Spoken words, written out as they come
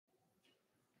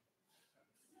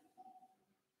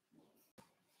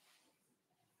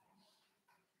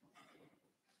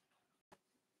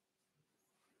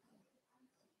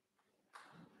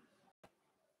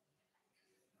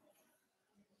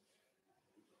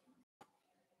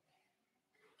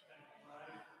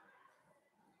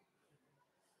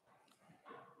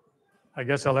I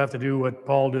guess I'll have to do what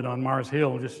Paul did on Mars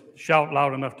Hill, just shout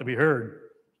loud enough to be heard.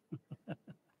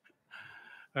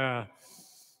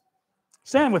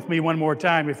 Stand with me one more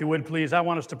time, if you would, please. I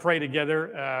want us to pray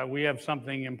together. We have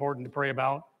something important to pray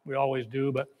about. We always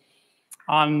do, but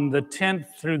on the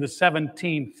 10th through the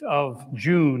 17th of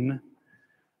June,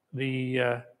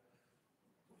 the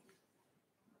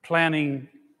Planning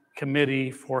Committee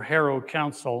for Harrow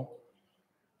Council,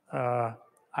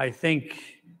 I think,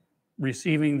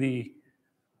 receiving the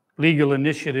legal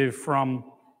initiative from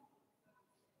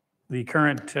the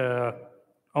current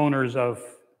owners of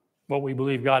what we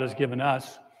believe God has given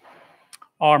us,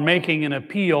 are making an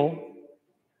appeal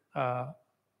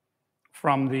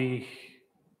from the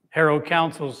Harrow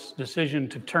Council's decision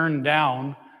to turn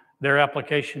down their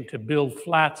application to build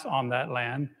flats on that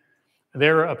land.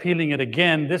 They're appealing it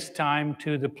again, this time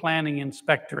to the Planning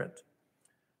Inspectorate.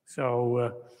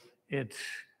 So it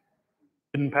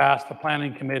didn't pass the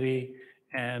Planning Committee,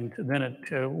 and then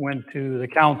it went to the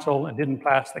council and didn't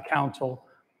pass the council.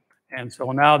 And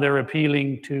so now they're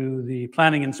appealing to the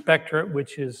Planning Inspectorate,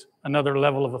 which is another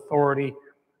level of authority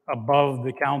above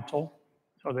the council.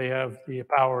 So they have the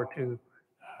power to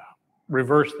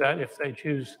reverse that if they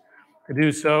choose to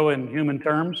do so in human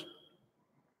terms.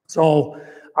 So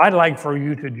I'd like for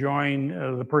you to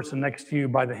join the person next to you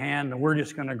by the hand, and we're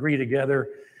just going to agree together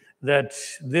that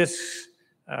this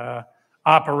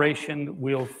operation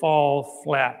will fall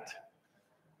flat,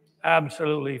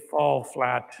 absolutely fall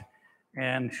flat,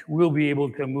 and we'll be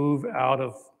able to move out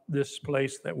of this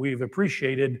place that we've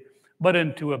appreciated, but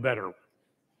into a better one.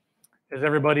 Is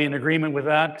everybody in agreement with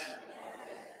that?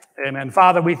 Amen.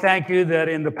 Father, we thank you that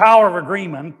in the power of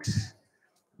agreement,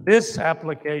 this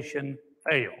application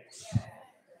fails.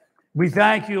 We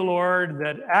thank you, Lord,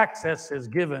 that access is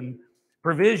given,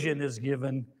 provision is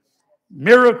given,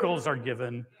 miracles are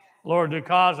given, Lord, to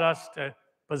cause us to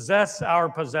possess our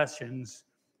possessions,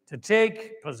 to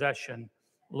take possession,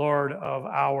 Lord, of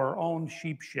our own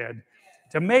sheep shed,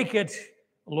 to make it,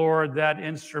 Lord, that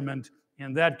instrument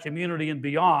in that community and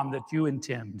beyond that you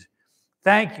intend.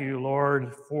 Thank you,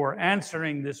 Lord, for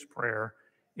answering this prayer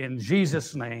in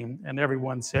Jesus' name. And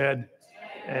everyone said,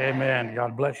 amen.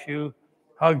 God bless you.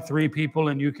 Hug 3 people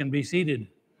and you can be seated.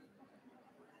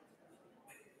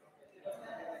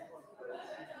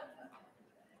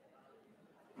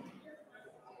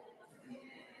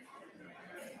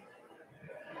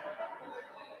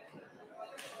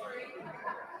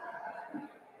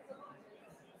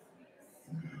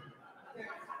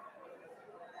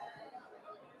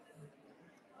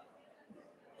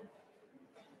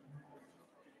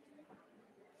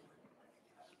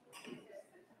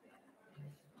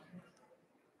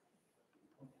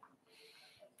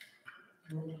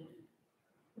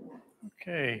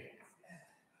 Okay.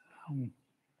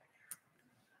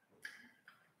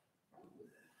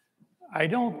 I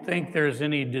don't think there's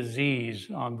any disease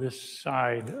on this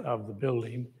side of the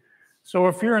building. So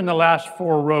if you're in the last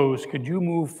 4 rows, could you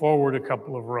move forward a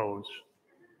couple of rows?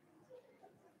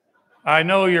 I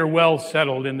know you're well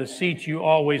settled in the seats you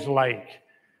always like,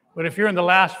 but if you're in the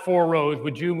last 4 rows,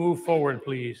 would you move forward,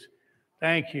 please?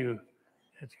 Thank you.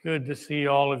 It's good to see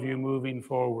all of you moving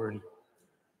forward.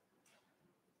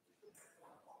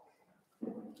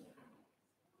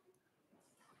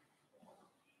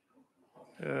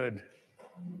 Good.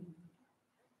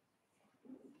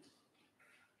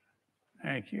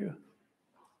 Thank you.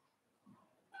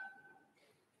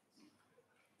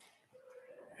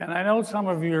 And I know some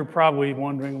of you are probably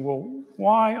wondering, well,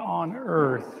 why on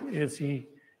earth is he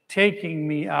taking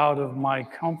me out of my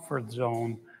comfort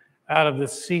zone, out of the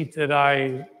seat that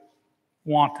I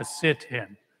want to sit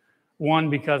in? One,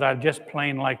 because I just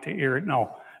plain like to irritate.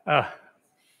 No.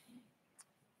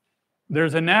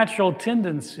 There's a natural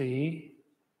tendency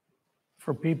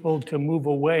for people to move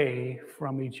away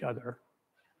from each other.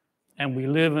 And we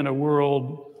live in a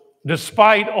world,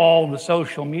 despite all the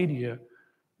social media,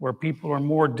 where people are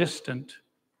more distant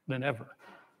than ever.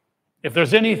 If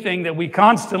there's anything that we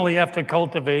constantly have to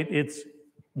cultivate, it's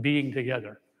being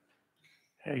together.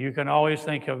 You can always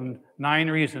think of 9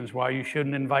 reasons why you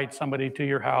shouldn't invite somebody to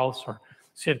your house or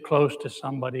sit close to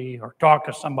somebody or talk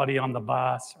to somebody on the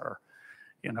bus, or,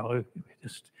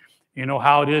 just,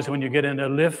 how it is when you get in a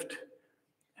lift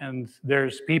and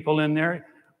there's people in there.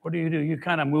 What do? You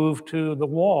kind of move to the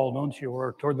wall, don't you,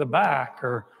 or toward the back,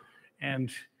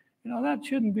 and that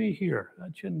shouldn't be here.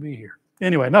 That shouldn't be here.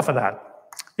 Anyway, enough of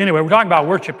that. Anyway, we're talking about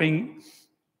worshiping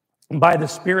by the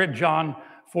Spirit. John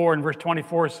 4 and verse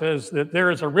 24 says that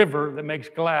there is a river that makes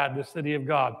glad the city of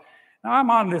God. Now, I'm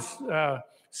on this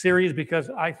series because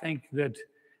I think that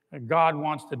God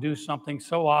wants to do something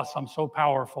so awesome, so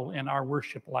powerful in our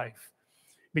worship life.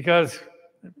 because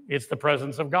it's the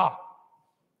presence of God.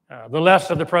 The less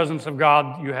of the presence of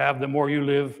God you have, the more you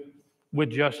live with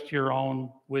just your own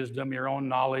wisdom, your own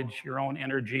knowledge, your own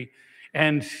energy.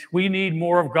 And we need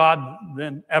more of God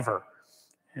than ever.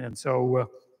 And so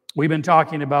we've been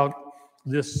talking about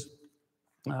this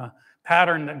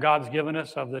pattern that God's given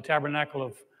us of the tabernacle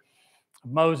of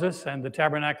Moses and the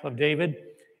tabernacle of David.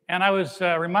 And I was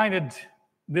reminded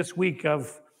this week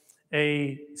of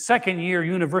a second-year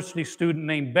university student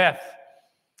named Beth.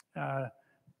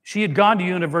 She had gone to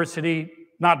university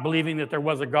not believing that there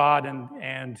was a God,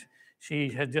 and she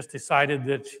had just decided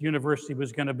that university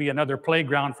was going to be another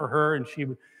playground for her, and she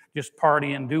would just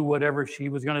party and do whatever she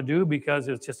was going to do because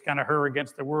it's just kind of her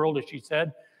against the world, as she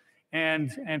said.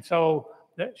 And so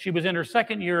she was in her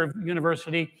second year of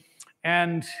university,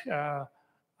 and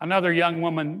another young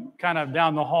woman kind of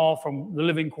down the hall from the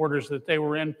living quarters that they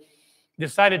were in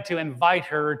decided to invite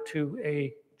her to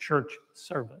a church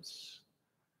service.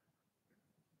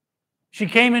 She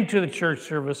came into the church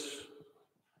service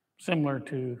similar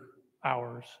to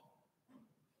ours,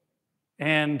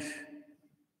 and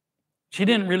she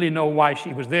didn't really know why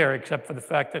she was there, except for the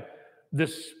fact that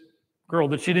this girl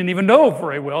that she didn't even know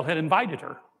very well had invited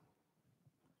her.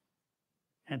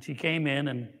 And she came in,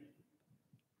 and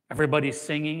everybody's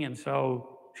singing, and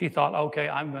so she thought, okay,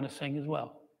 I'm going to sing as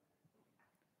well.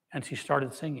 And she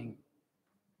started singing.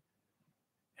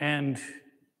 And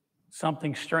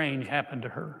something strange happened to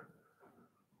her.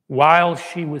 While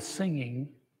she was singing,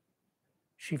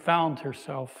 she found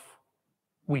herself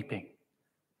weeping.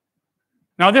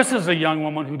 Now, this is a young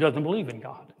woman who doesn't believe in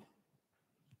God.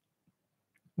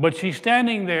 But she's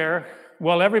standing there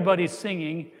while everybody's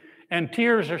singing, and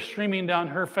tears are streaming down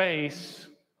her face.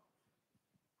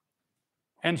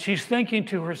 And she's thinking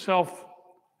to herself,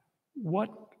 what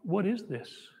is this?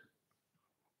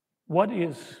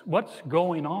 What's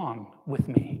going on with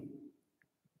me?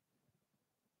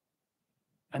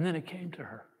 And then it came to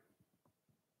her.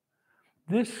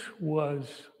 This was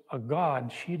a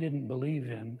God she didn't believe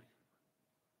in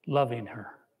loving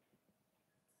her.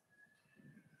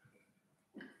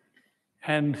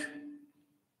 And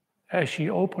as she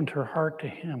opened her heart to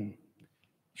him,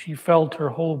 she felt her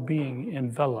whole being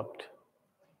enveloped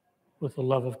with the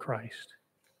love of Christ.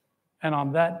 And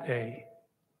on that day,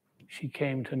 she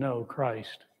came to know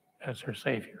Christ as her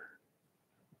Savior.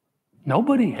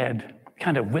 Nobody had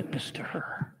kind of witnessed to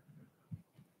her,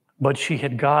 but she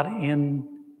had got into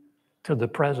the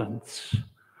presence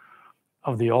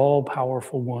of the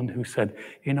all-powerful one who said,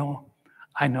 you know,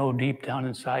 I know deep down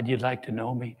inside you'd like to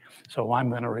know me, so I'm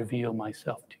going to reveal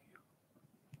myself to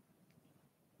you.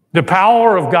 The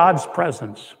power of God's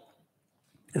presence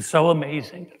is so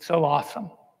amazing, it's so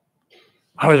awesome.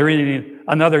 I was reading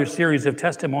another series of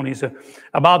testimonies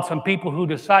about some people who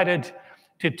decided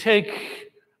to take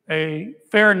a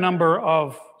fair number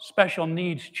of special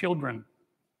needs children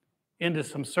into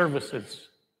some services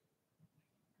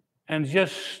and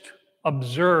just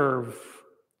observe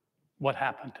what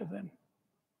happened to them.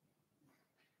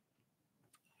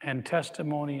 And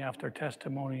testimony after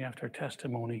testimony after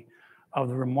testimony of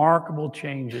the remarkable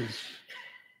changes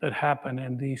that happen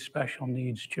in these special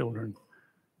needs children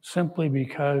simply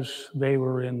because they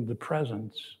were in the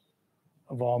presence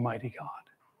of Almighty God.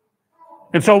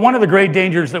 And so one of the great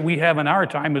dangers that we have in our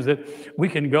time is that we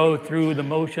can go through the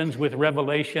motions with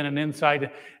revelation and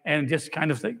insight and just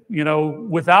kind of think, you know,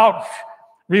 without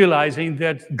realizing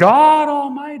that God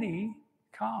Almighty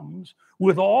comes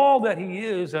with all that he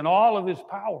is and all of his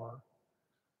power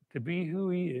to be who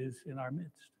he is in our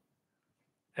midst.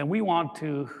 And we want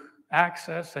to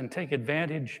access and take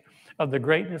advantage of the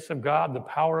greatness of God, the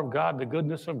power of God, the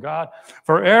goodness of God,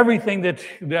 for everything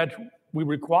that we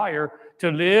require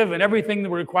to live and everything that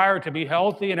we require to be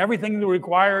healthy and everything that we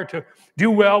require to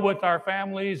do well with our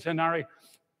families and our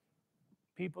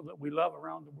people that we love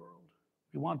around the world.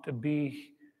 We want to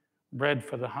be bread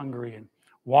for the hungry and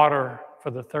water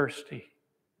for the thirsty.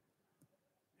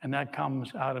 And that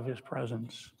comes out of his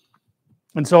presence.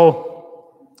 And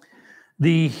so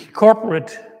the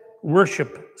corporate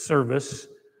worship service,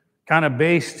 kind of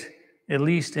based, at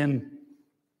least in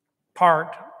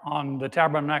part, on the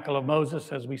tabernacle of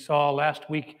Moses. As we saw last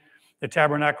week, the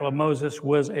tabernacle of Moses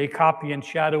was a copy and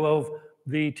shadow of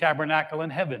the tabernacle in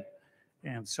heaven.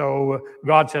 And so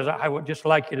God says, I would just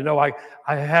like you to know, I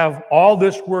have all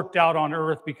this worked out on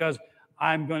earth because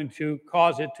I'm going to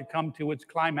cause it to come to its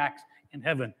climax in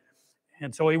heaven.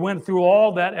 And so he went through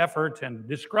all that effort and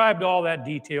described all that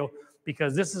detail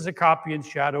because this is a copy and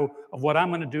shadow of what I'm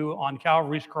going to do on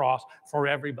Calvary's cross for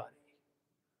everybody.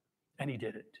 And he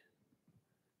did it.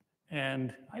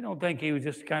 And I don't think he was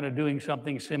just kind of doing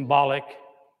something symbolic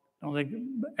I don't think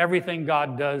everything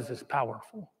God does is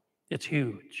powerful. It's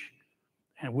huge.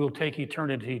 And we'll take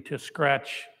eternity to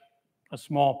scratch a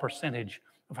small percentage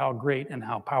of how great and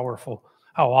how powerful,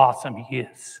 how awesome he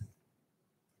is.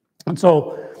 And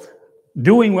so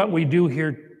doing what we do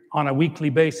here on a weekly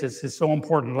basis is so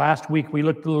important. Last week, we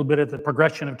looked a little bit at the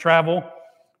progression of travel.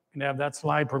 You can have that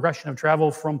slide, progression of travel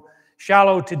from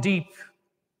shallow to deep.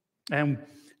 And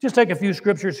just take a few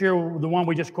scriptures here. The one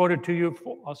we just quoted to you,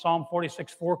 Psalm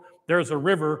 46:4. There's a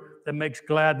river that makes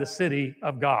glad the city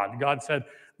of God. God said,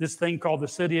 this thing called the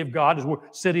city of God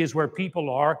city is where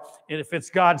people are. And if it's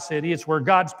God's city, it's where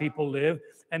God's people live.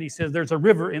 And he says there's a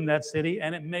river in that city,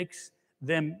 and it makes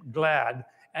them glad.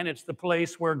 And it's the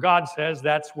place where God says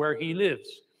that's where he lives.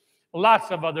 Lots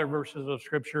of other verses of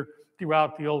scripture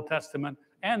throughout the Old Testament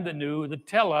and the New that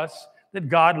tell us that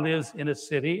God lives in a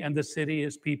city, and the city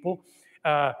is people.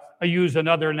 I use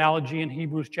another analogy in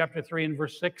Hebrews chapter 3 and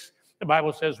verse 6. The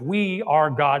Bible says, we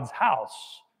are God's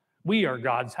house. We are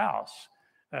God's house.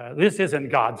 This isn't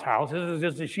God's house. This is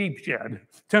just a sheep shed,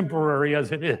 temporary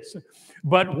as it is.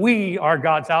 But we are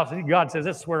God's house. And God says,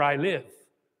 this is where I live.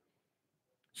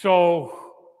 So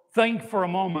think for a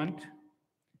moment,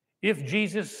 if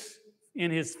Jesus in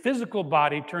his physical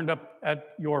body turned up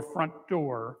at your front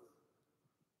door,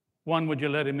 one, would you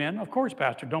let him in? Of course,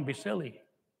 Pastor, don't be silly.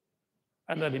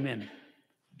 I'd let him in.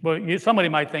 But somebody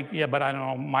might think, yeah, but I don't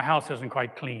know, my house isn't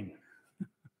quite clean.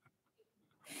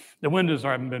 The windows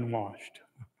haven't been washed.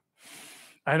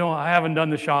 I haven't done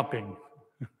the shopping.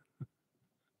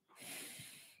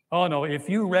 Oh no, if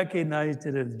you recognized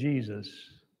it as Jesus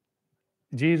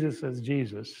as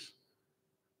Jesus,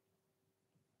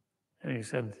 and he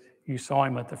said, you saw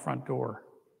him at the front door,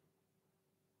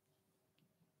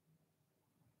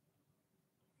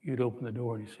 you'd open the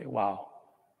door and you'd say, wow,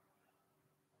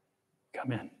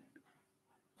 come in.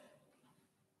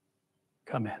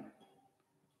 Come in.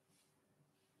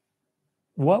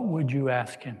 What would you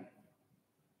ask him?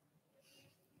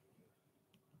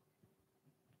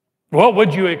 What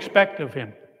would you expect of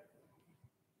him?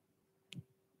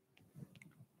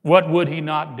 What would he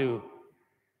not do?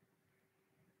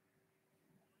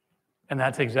 And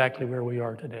that's exactly where we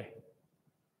are today.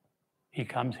 He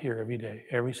comes here every day,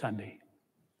 every Sunday.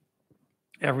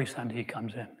 Every Sunday he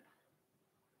comes in.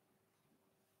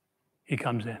 He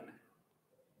comes in.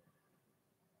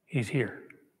 He's here.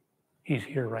 He's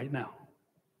here right now.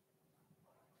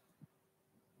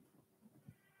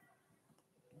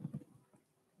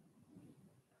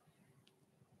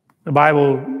 The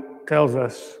Bible tells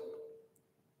us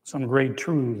some great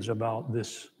truths about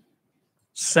this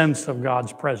sense of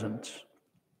God's presence.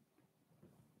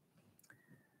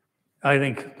 I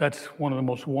think that's one of the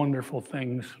most wonderful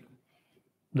things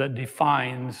that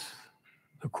defines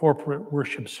the corporate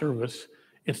worship service.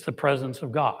 It's the presence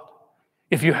of God.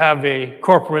 If you have a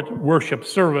corporate worship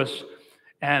service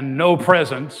and no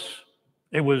presence,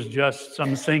 it was just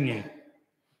some singing.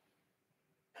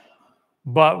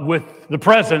 But with the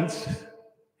presence,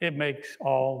 it makes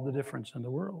all the difference in the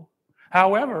world.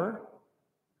 However,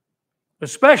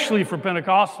 especially for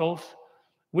Pentecostals,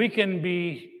 we can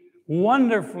be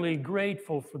wonderfully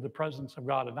grateful for the presence of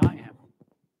God, and I am.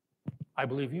 I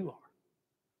believe you are.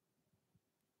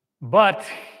 But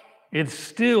it's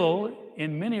still,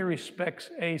 in many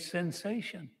respects, a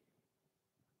sensation.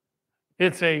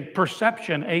 It's a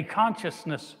perception, a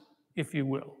consciousness, if you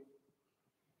will.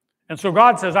 And so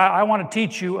God says, I want to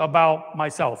teach you about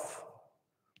myself,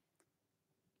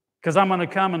 because I'm going to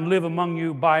come and live among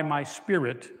you by my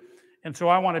Spirit. And so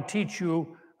I want to teach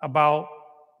you about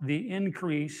the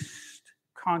increased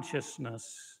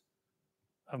consciousness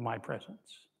of my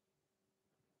presence.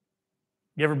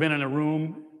 You ever been in a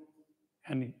room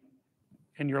and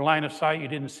in your line of sight, you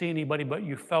didn't see anybody, but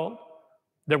you felt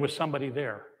there was somebody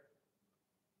there?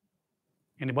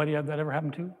 Anybody have that ever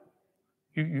happen to?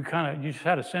 You just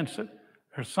had a sense that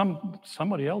there's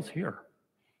somebody else here.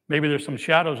 Maybe there's some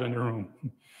shadows in the room.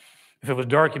 If it was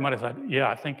dark, you might have thought, yeah,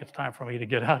 I think it's time for me to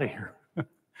get out of here.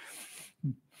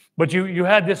 But you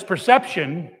had this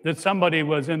perception that somebody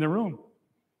was in the room.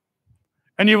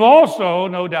 And you've also,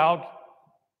 no doubt,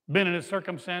 been in a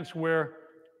circumstance where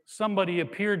somebody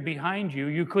appeared behind you.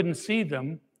 You couldn't see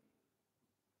them,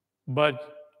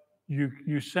 but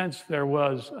you sensed there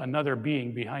was another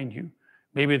being behind you.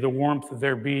 Maybe the warmth of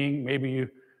their being, maybe you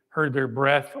heard their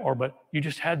breath, but you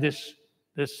just had this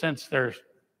sense there's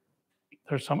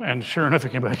some, and sure enough,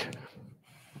 it came back.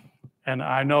 And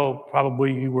I know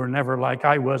probably you were never like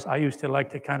I was. I used to like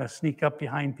to kind of sneak up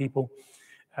behind people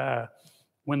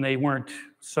when they weren't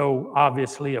so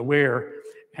obviously aware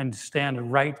and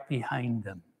stand right behind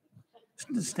them.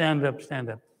 Stand up.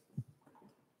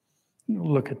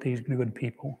 look at these good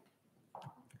people.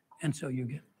 And so you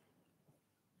get.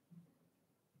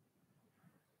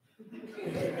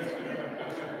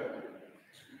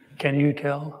 Can you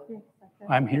tell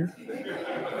I'm here?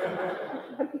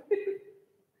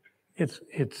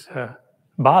 It's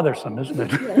bothersome, isn't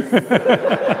it?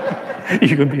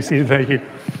 You can be seated. Thank you.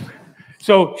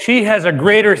 So she has a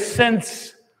greater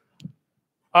sense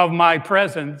of my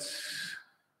presence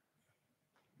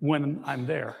when I'm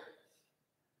there.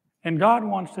 And God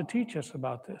wants to teach us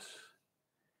about this.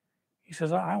 He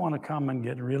says, I want to come and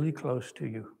get really close to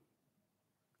you.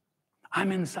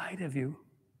 I'm inside of you.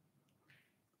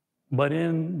 But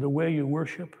in the way you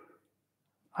worship,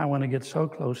 I want to get so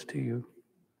close to you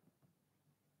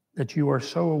that you are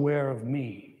so aware of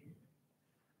me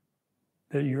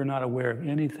that you're not aware of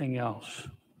anything else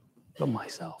but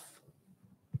myself.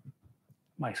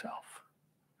 Myself.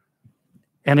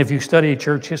 And if you study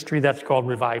church history, that's called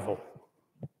revival.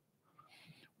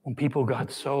 When people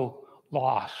got so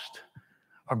lost,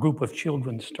 a group of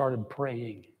children started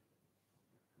praying.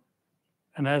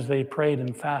 And as they prayed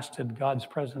and fasted, God's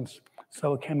presence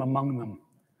so came among them.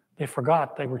 They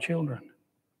forgot they were children.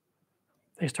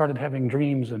 They started having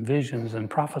dreams and visions and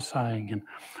prophesying, and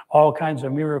all kinds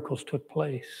of miracles took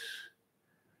place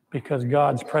because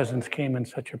God's presence came in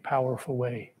such a powerful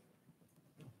way.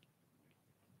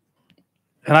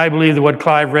 And I believe that what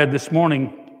Clive read this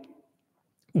morning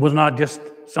was not just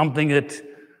something that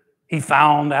he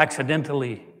found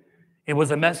accidentally. It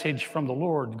was a message from the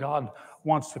Lord. God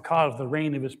wants to cause the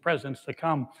reign of his presence to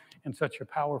come in such a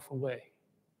powerful way.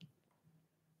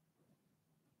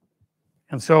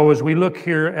 And so as we look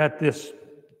here at this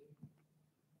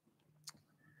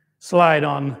slide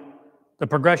on the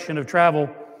progression of travel,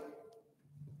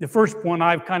 the first one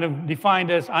I've kind of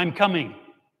defined as I'm coming.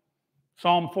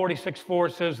 Psalm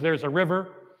 46:4 says there's a river.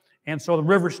 And so the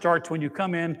river starts when you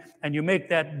come in and you make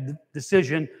that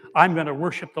decision, I'm going to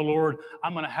worship the Lord.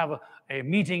 I'm going to have a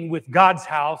meeting with God's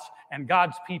house and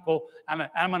God's people. And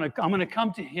I'm going to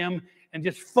come to him and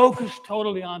just focus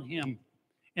totally on him.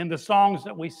 In the songs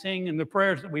that we sing, in the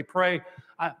prayers that we pray,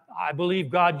 I believe,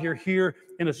 God, you're here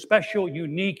in a special,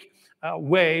 unique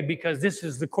way because this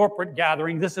is the corporate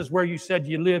gathering. This is where you said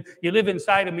you live. You live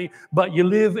inside of me, but you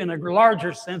live in a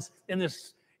larger sense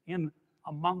in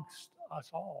amongst us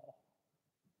all.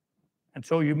 And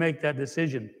so you make that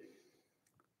decision.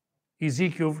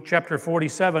 Ezekiel chapter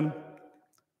 47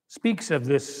 speaks of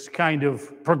this kind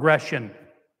of progression.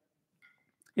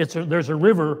 There's a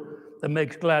river that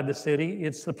makes glad the city.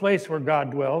 It's the place where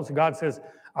God dwells. God says,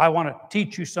 I want to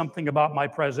teach you something about my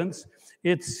presence.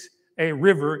 It's a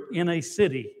river in a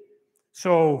city.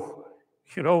 So,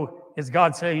 is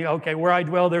God saying, okay, where I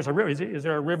dwell, there's a river. Is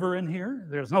there a river in here?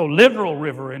 There's no literal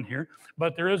river in here,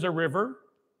 but there is a river.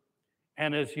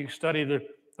 And as you study the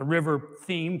river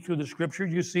theme through the scripture,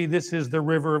 you see this is the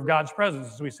river of God's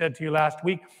presence. As we said to you last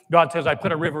week, God says, I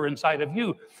put a river inside of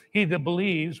you. He that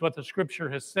believes what the scripture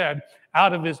has said,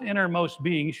 out of his innermost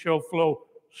being shall flow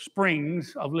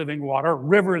springs of living water,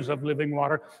 rivers of living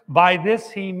water. By this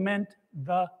he meant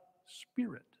the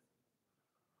Spirit.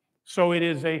 So it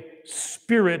is a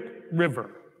spirit river.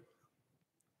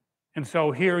 And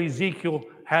so here Ezekiel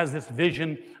has this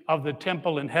vision of the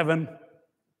temple in heaven.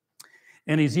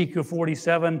 In Ezekiel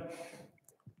 47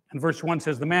 and verse 1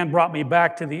 says, the man brought me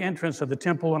back to the entrance of the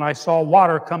temple, and I saw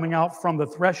water coming out from the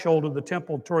threshold of the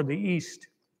temple toward the east,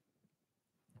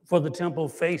 for the temple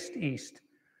faced east.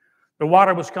 The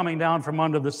water was coming down from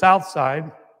under the south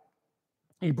side.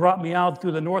 He brought me out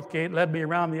through the north gate, led me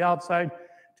around the outside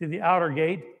to the outer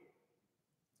gate.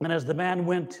 And as the man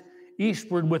went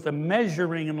eastward with a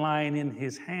measuring line in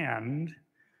his hand,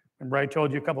 remember I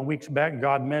told you a couple of weeks back,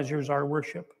 God measures our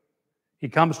worship. He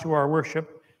comes to our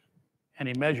worship and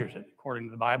he measures it according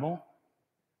to the Bible.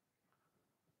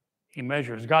 He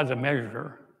measures. God's a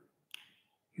measurer.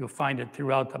 You'll find it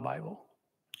throughout the Bible.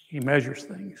 He measures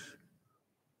things.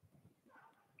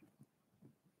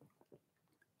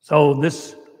 So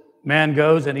this man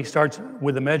goes and he starts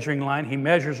with a measuring line. He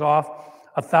measures off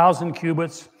 1,000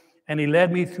 cubits and he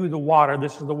led me through the water.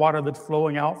 This is the water that's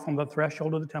flowing out from the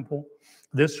threshold of the temple,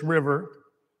 this river.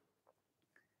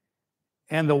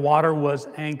 And the water was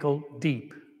ankle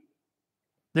deep.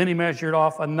 Then he measured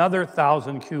off another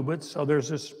 1,000 cubits. So there's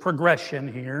this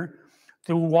progression here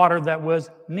through water that was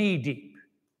knee deep.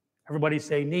 Everybody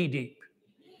say knee deep.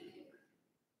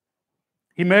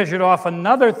 He measured off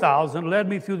another 1,000, led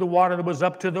me through the water that was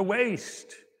up to the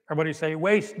waist. Everybody say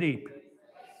waist deep.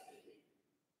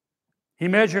 He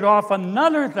measured off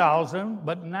another 1,000,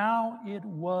 but now it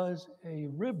was a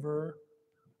river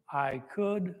I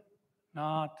could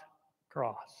not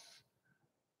cross.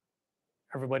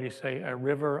 Everybody say, a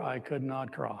river I could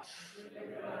not cross.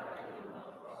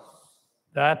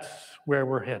 That's where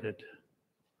we're headed.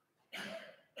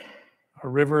 A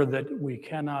river that we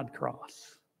cannot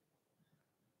cross.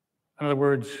 In other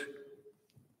words,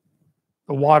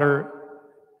 the water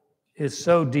is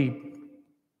so deep.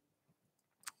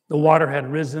 The water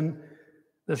had risen,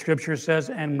 the scripture says,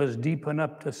 and was deep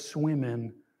enough to swim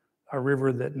in, a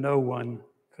river that no one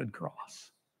could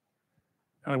cross.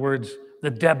 In other words, the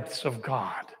depths of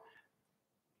God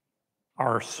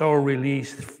are so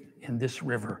released in this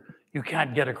river. You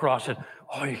can't get across it.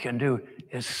 All you can do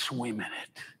is swim in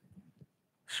it.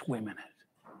 Swim in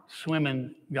it. Swim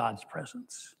in God's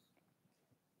presence.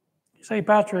 You say,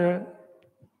 Pastor,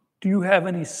 do you have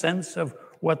any sense of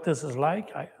what this is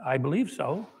like? I believe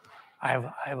so. I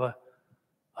have a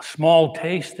small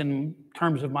taste in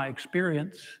terms of my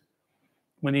experience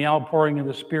when the outpouring of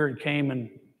the Spirit came in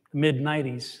the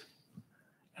mid-90s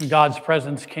and God's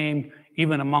presence came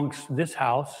even amongst this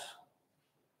house.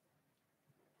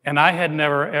 And I had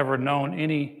never, ever known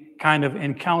any kind of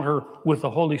encounter with the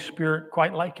Holy Spirit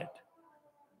quite like it.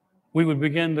 We would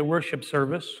begin the worship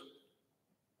service,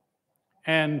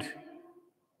 and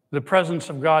the presence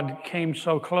of God came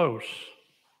so close.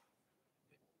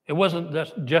 It wasn't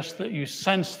just that you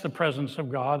sensed the presence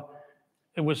of God.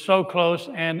 It was so close,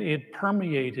 and it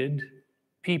permeated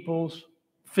people's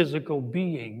physical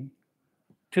being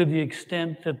to the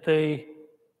extent that they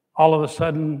all of a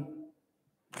sudden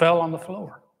fell on the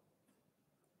floor.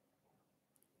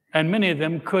 And many of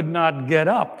them could not get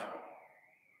up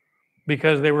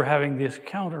because they were having this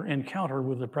encounter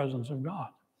with the presence of God.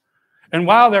 And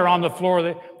while they're on the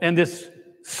floor, in this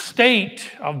state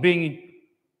of being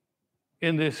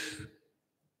in this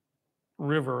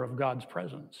river of God's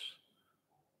presence,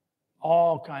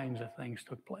 all kinds of things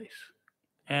took place.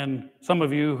 And some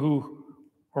of you who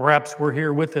perhaps were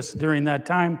here with us during that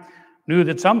time knew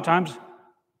that sometimes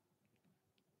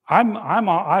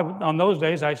on those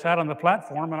days, I sat on the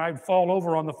platform and I'd fall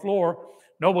over on the floor.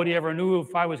 Nobody ever knew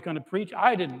if I was going to preach.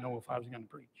 I didn't know if I was going to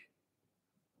preach.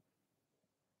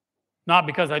 Not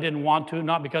because I didn't want to,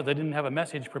 not because I didn't have a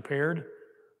message prepared,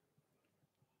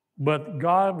 but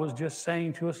God was just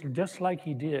saying to us, just like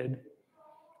He did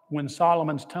when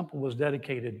Solomon's temple was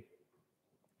dedicated.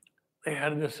 They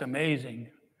had this amazing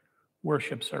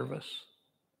worship service.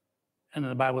 And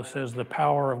the Bible says the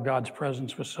power of God's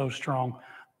presence was so strong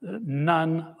that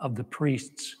none of the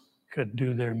priests could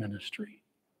do their ministry.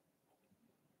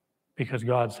 Because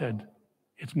God said,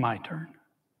 it's my turn.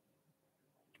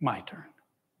 My turn.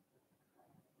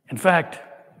 In fact,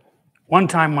 one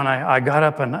time when I got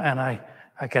up and I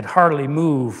could hardly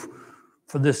move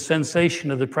for this sensation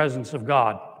of the presence of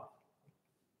God,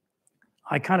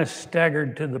 I kind of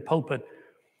staggered to the pulpit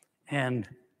and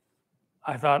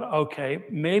I thought, okay,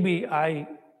 maybe I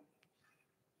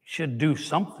should do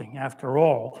something after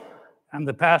all. I'm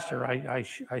the pastor. I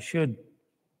should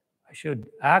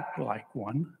act like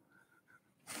one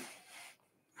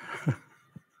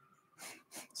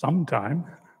sometime.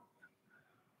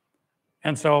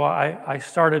 And so I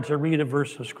started to read a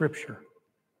verse of Scripture.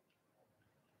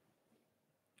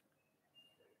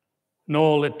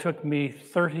 Noel, it took me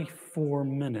 34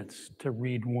 minutes to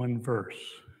read one verse.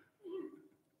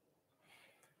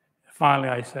 Finally,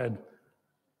 I said,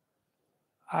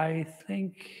 I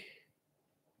think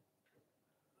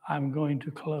I'm going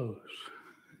to close.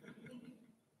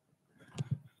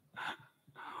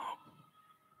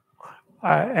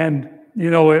 And you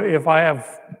know, if I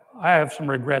have some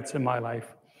regrets in my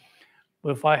life,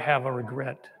 but if I have a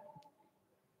regret,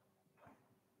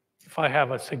 if I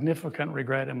have a significant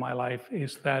regret in my life,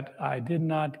 is that I did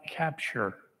not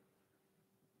capture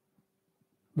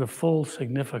the full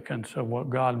significance of what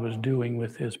God was doing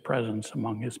with His presence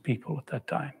among His people at that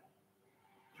time.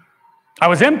 I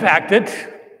was impacted.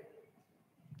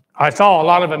 I saw a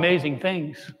lot of amazing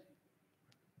things.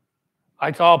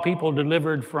 I saw people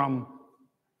delivered from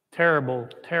terrible,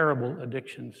 terrible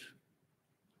addictions.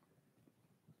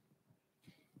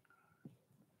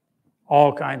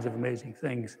 All kinds of amazing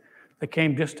things that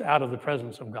came just out of the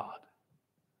presence of God.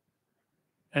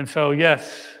 And so,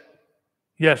 yes,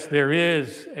 there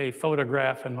is a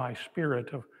photograph in my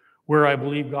spirit of where I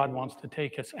believe God wants to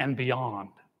take us and beyond.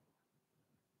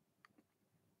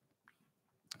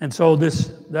 And so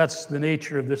that's the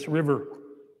nature of this river.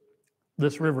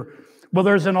 Well,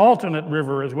 there's an alternate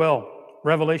river as well.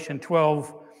 Revelation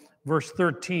 12, verse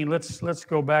 13. Let's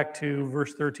go back to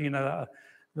verse 13. The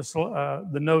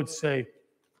notes say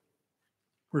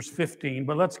verse 15,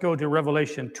 but let's go to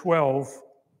Revelation 12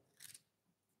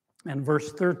 and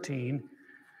verse 13,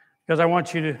 because I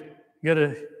want you to get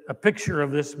a picture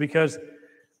of this, because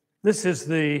This is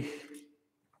the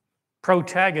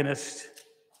protagonist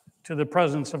to the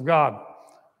presence of God.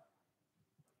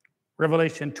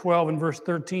 Revelation 12 and verse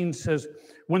 13 says,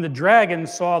 when the dragon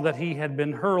saw that he had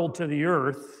been hurled to the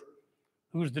earth,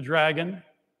 who's the dragon?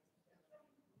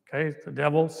 Okay, the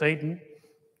devil, Satan,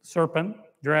 serpent,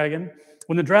 dragon.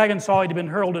 When the dragon saw he had been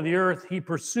hurled to the earth, he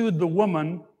pursued the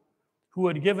woman who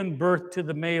had given birth to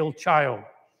the male child.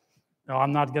 Now,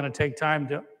 I'm not going to take time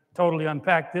to totally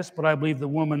unpack this, but I believe the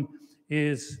woman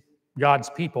is God's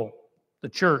people, the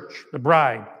church, the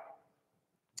bride.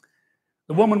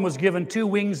 The woman was given 2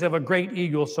 wings of a great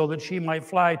eagle so that she might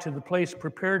fly to the place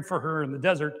prepared for her in the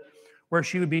desert, where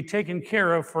she would be taken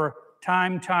care of for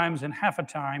time, times, and half a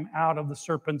time out of the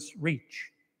serpent's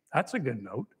reach. That's a good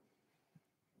note.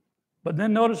 But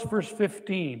then notice verse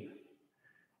 15.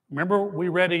 Remember, we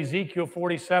read Ezekiel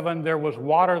 47, there was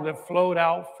water that flowed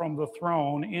out from the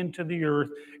throne into the earth,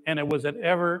 and it was an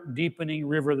ever-deepening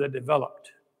river that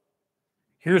developed.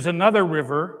 Here's another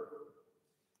river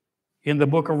in the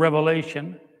book of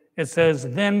Revelation. It says,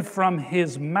 then from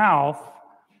his mouth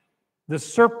the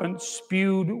serpent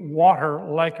spewed water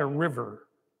like a river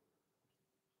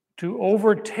to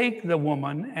overtake the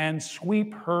woman and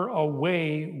sweep her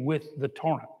away with the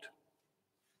torrent.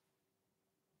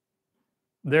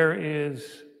 There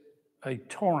is a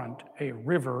torrent, a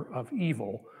river of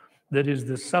evil that is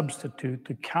the substitute,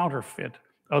 the counterfeit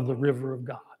of the river of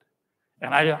God.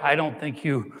 And I don't think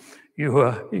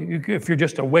if you're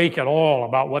just awake at all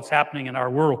about what's happening in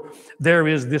our world, there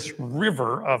is this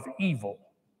river of evil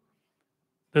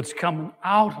that's come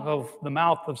out of the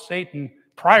mouth of Satan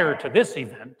prior to this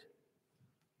event.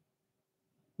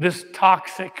 This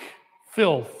toxic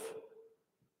filth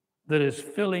that is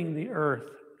filling the earth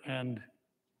and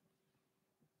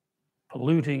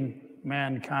polluting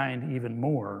mankind even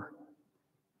more.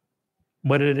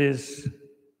 But it is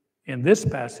in this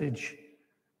passage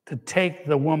to take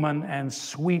the woman and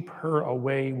sweep her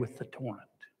away with the torrent.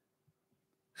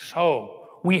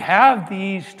 So we have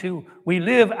these two. We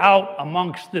live out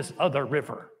amongst this other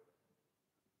river.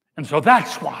 And so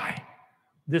that's why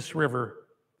this river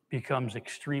becomes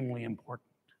extremely important.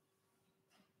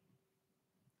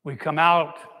 We come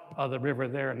out of the river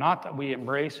there, not that we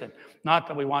embrace it, not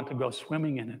that we want to go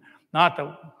swimming in it, not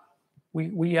that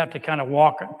we have to kind of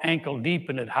walk ankle deep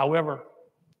in it. However,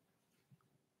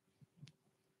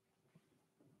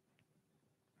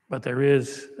 but there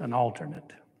is an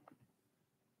alternate.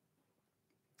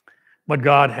 But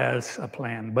God has a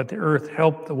plan. But the earth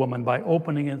helped the woman by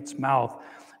opening its mouth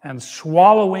and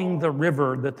swallowing the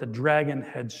river that the dragon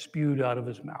had spewed out of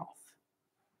his mouth.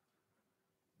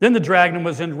 Then the dragon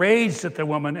was enraged at the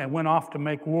woman and went off to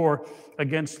make war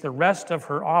against the rest of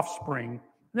her offspring.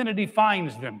 Then it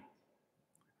defines them.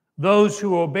 Those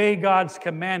who obey God's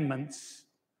commandments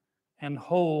and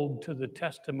hold to the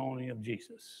testimony of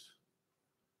Jesus.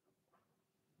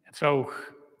 And so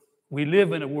we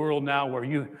live in a world now where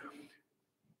you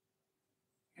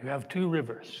have 2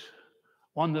 rivers.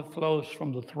 One that flows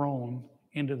from the throne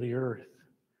into the earth,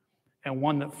 and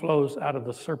one that flows out of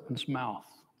the serpent's mouth.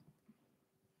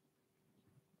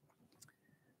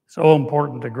 So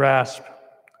important to grasp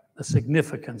the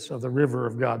significance of the river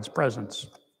of God's presence.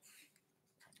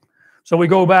 So we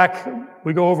go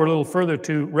over a little further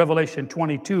to Revelation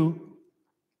 22.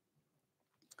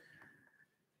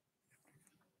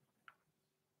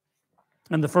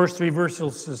 And the first 3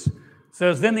 verses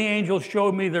says, then the angel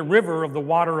showed me the river of the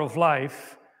water of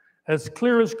life, as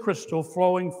clear as crystal,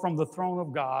 flowing from the throne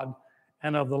of God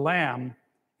and of the Lamb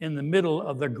in the middle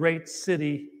of the great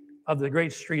city, of the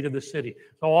great street of the city.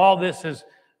 So all this is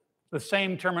the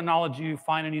same terminology you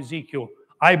find in Ezekiel.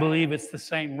 I believe it's the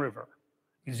same river.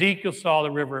 Ezekiel saw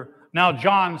the river. Now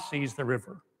John sees the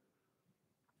river.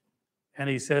 And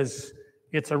he says,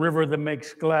 it's a river that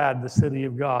makes glad the city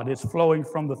of God. It's flowing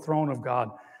from the throne of God,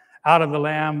 out of the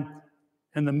Lamb,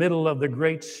 in the middle of the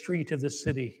great street of the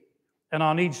city. And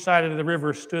on each side of the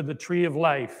river stood the tree of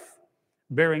life,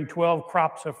 bearing 12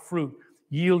 crops of fruit,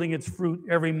 yielding its fruit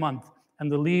every month.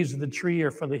 And the leaves of the tree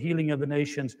are for the healing of the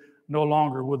nations. No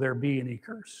longer will there be any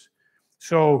curse.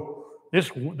 So there's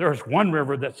one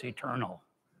river that's eternal.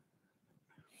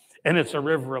 And it's a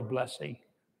river of blessing.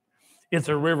 It's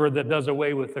a river that does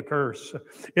away with the curse.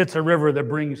 It's a river that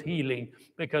brings healing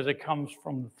because it comes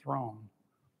from the throne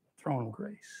of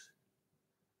grace.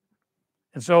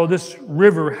 And so this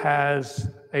river has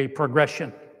a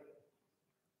progression.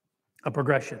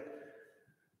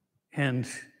 And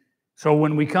so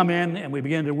when we come in and we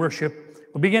begin to worship,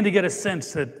 we begin to get a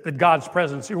sense that God's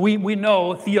presence, we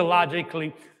know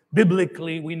theologically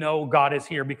Biblically, we know God is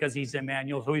here because he's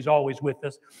Emmanuel, so he's always with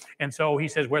us. And so he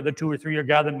says, where the 2 or 3 are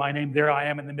gathered in my name, there I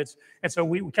am in the midst. And so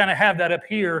we kind of have that up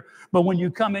here. But when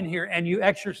you come in here and you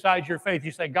exercise your faith,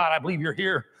 you say, God, I believe you're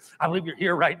here. I believe you're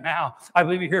here right now. I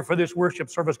believe you're here for this worship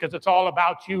service because it's all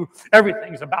about you.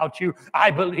 Everything's about you. I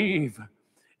believe.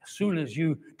 As soon as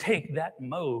you take that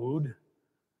mode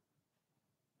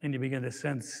and you begin to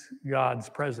sense God's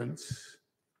presence,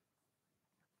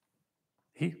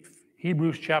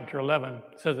 Hebrews chapter 11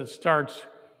 says it starts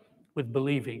with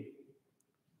believing.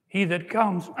 He that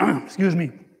comes,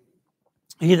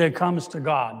 he that comes to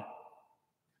God.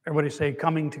 Everybody say,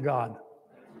 coming to God.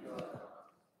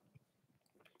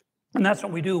 And that's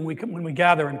what we do when we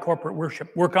gather in corporate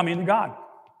worship. We're coming to God.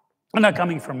 I'm not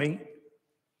coming for me.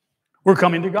 We're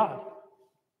coming to God.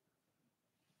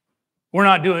 We're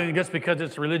not doing it just because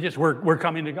it's religious. We're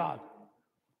coming to God.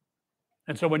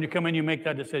 And so when you come in, you make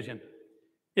that decision.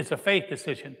 It's a faith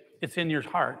decision. It's in your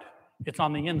heart. It's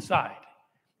on the inside.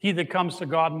 He that comes to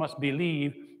God must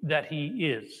believe that he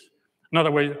is.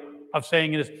 Another way of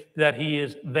saying it is that he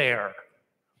is there.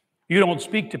 You don't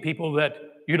speak to people that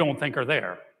you don't think are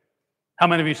there. How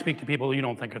many of you speak to people you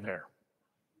don't think are there?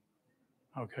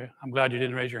 Okay, I'm glad you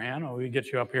didn't raise your hand. We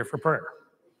get you up here for prayer.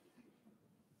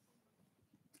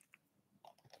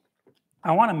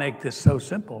 I want to make this so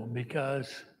simple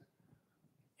because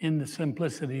in the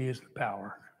simplicity is the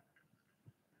power.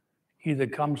 He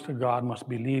that comes to God must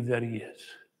believe that he is.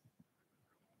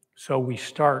 So we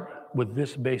start with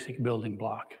this basic building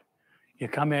block. You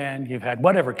come in, you've had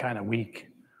whatever kind of week,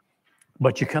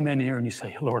 but you come in here and you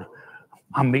say, Lord,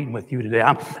 I'm meeting with you today.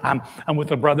 I'm with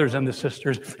the brothers and the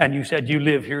sisters, and you said you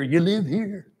live here. You live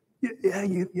here. Yeah,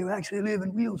 you actually live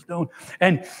in Wheelstone.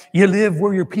 And you live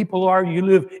where your people are. You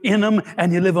live in them,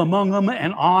 and you live among them,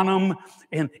 and on them,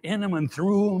 and in them, and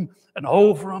through them, and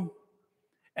over them.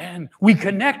 And we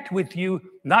connect with you,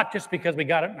 not just because we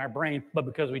got it in our brain, but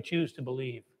because we choose to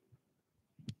believe.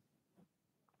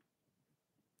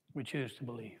 We choose to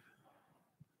believe.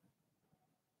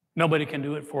 Nobody can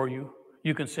do it for you.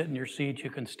 You can sit in your seat,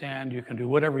 you can stand, you can do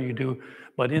whatever you do.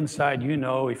 But inside, you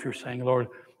know, if you're saying, Lord,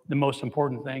 the most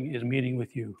important thing is meeting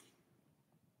with you.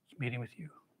 It's meeting with you.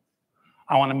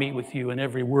 I want to meet with you in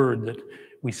every word that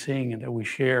we sing and that we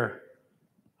share.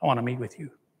 I want to meet with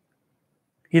you.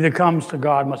 He that comes to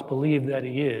God must believe that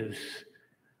he is.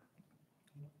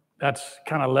 That's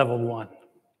kind of level one.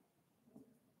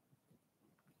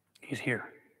 He's here.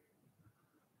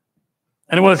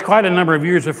 And it was quite a number of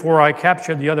years before I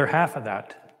captured the other half of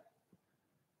that.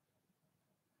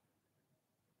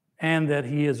 And that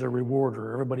he is a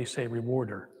rewarder. Everybody say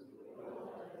rewarder.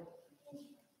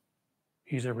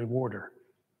 He's a rewarder.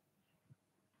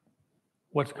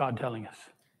 What's God telling us?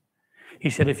 He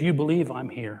said, if you believe I'm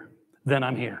here, then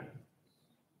I'm here.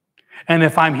 And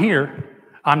if I'm here,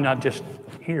 I'm not just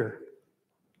here.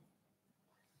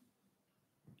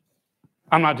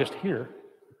 I'm not just here.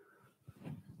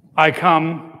 I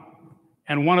come,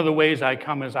 and one of the ways I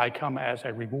come is I come as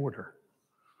a rewarder.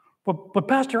 But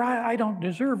Pastor, I don't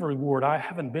deserve a reward. I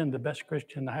haven't been the best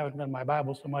Christian. I haven't read my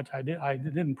Bible so much. I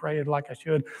didn't pray it like I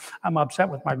should. I'm upset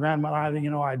with my grandmother.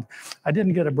 I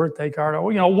didn't get a birthday card.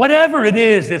 Or, whatever it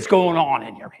is that's going on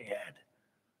in your head.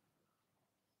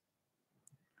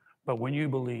 But when you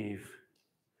believe,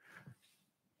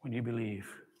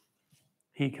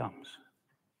 he comes.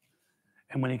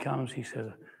 And when he comes, he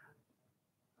says,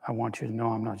 I want you to know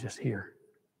I'm not just here.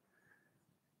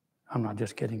 I'm not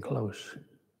just getting close.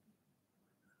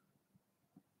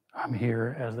 I'm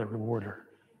here as the rewarder.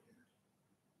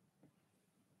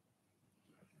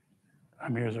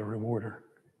 I'm here as a rewarder.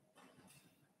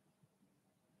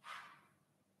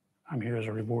 I'm here as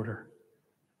a rewarder.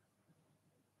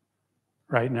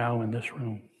 Right now in this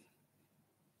room.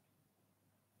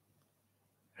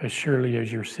 As surely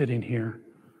as you're sitting here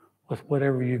with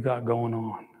whatever you got going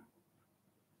on,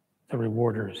 the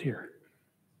rewarder is here.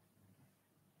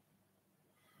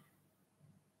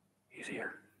 He's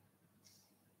here.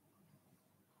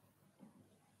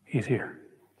 He's here.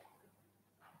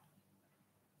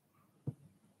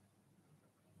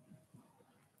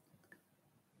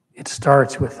 It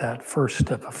starts with that first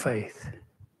step of faith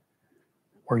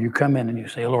where you come in and you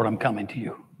say, Lord, I'm coming to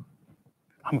you.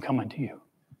 I'm coming to you.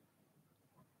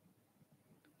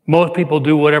 Most people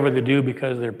do whatever they do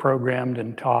because they're programmed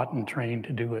and taught and trained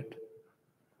to do it.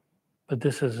 But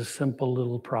this is a simple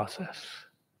little process.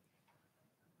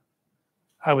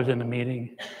 I was in a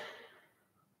meeting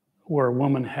where a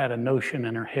woman had a notion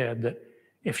in her head that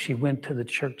if she went to the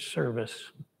church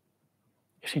service,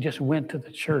 if she just went to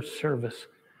the church service,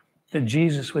 that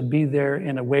Jesus would be there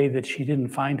in a way that she didn't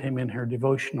find him in her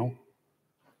devotional.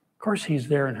 course, he's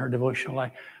there in her devotional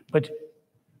life, but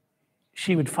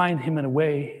she would find him in a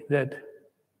way that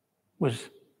was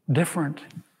different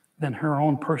than her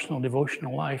own personal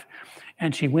devotional life.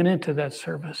 And she went into that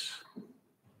service.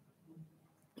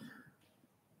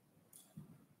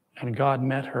 And God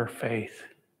met her faith.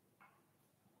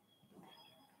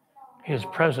 His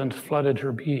presence flooded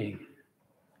her being.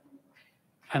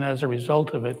 And as a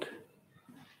result of it,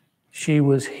 she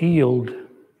was healed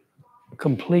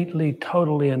completely,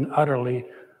 totally, and utterly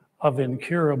of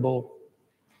incurable,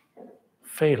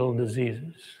 fatal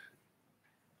diseases.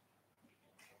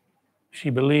 She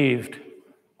believed,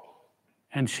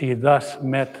 and she thus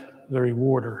met the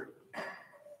rewarder.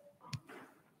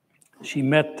 She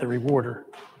met the rewarder.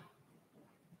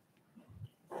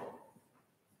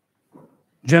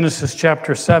 Genesis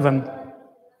chapter 7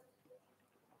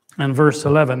 and verse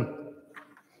 11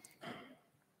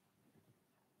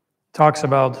 talks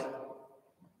about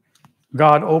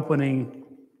God opening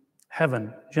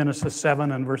heaven. Genesis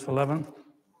 7 and verse 11.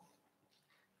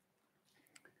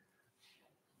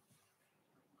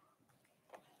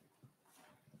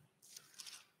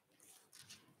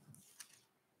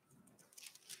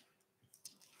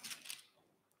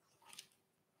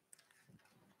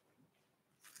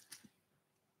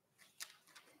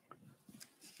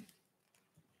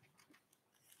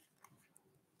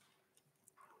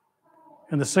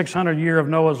 In the 600th year of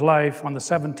Noah's life, on the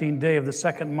 17th day of the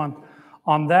second month,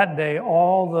 on that day,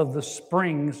 all of the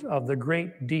springs of the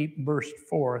great deep burst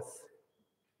forth.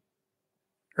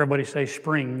 Everybody say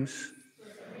springs.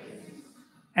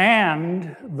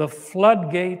 And the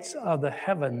floodgates of the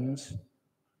heavens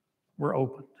were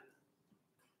opened.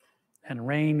 And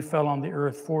rain fell on the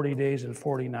earth 40 days and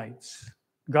 40 nights.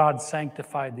 God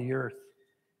sanctified the earth.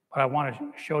 But I want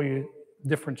to show you the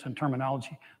difference in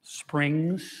terminology.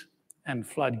 Springs and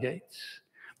floodgates.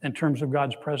 In terms of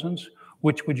God's presence,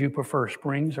 which would you prefer,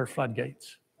 springs or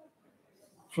floodgates?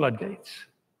 Floodgates.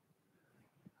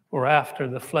 Or after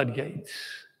the floodgates.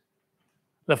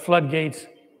 The floodgates,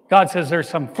 God says there's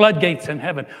some floodgates in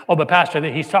heaven. Oh, but Pastor,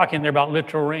 he's talking there about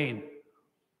literal rain.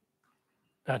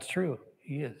 That's true,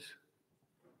 he is.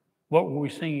 What were we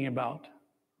singing about?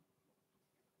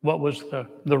 What was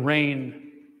the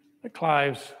rain that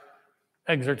Clive's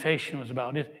exhortation was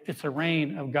about? It's a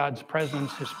rain of God's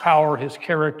presence, his power, his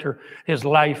character, his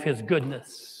life, his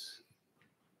goodness.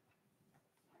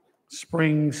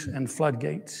 Springs and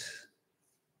floodgates.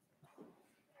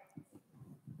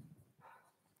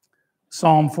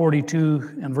 Psalm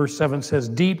 42 and verse 7 says,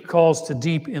 deep calls to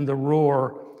deep in the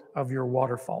roar of your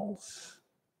waterfalls.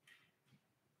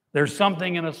 There's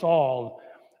something in us all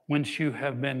once you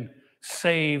have been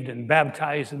saved and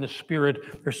baptized in the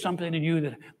Spirit. There's something in you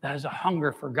that has a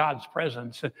hunger for God's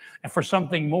presence and for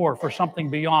something more, for something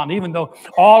beyond. Even though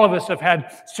all of us have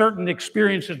had certain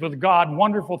experiences with God,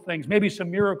 wonderful things, maybe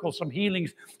some miracles, some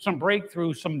healings, some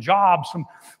breakthroughs, some jobs,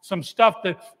 some stuff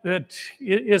that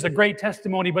is a great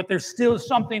testimony, but there's still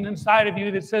something inside of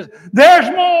you that says, there's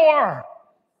more.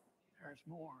 There's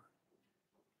more.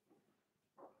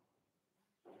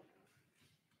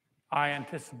 I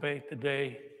anticipate the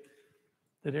day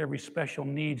that every special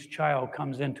needs child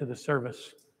comes into the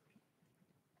service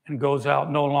and goes out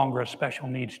no longer a special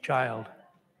needs child.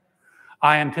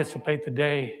 I anticipate the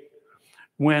day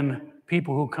when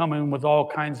people who come in with all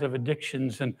kinds of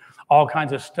addictions and all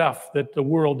kinds of stuff that the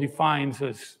world defines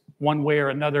as one way or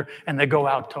another, and they go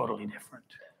out totally different.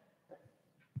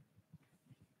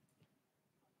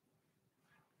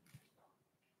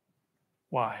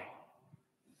 Why?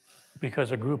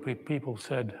 Because a group of people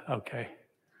said, okay,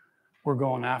 we're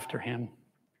going after him,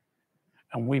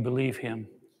 and we believe him.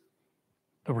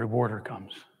 The rewarder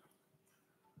comes.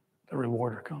 The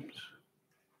rewarder comes.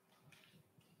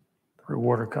 The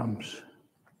rewarder comes.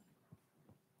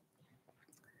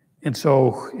 And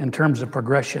so, in terms of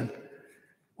progression,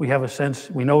 we have a sense,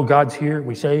 we know God's here.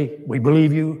 We say, we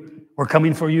believe you. We're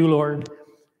coming for you, Lord.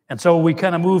 And so we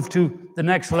kind of move to the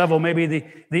next level. Maybe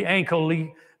the ankle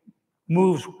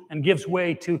moves and gives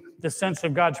way to the sense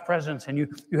of God's presence, and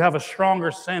you have a stronger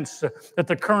sense that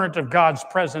the current of God's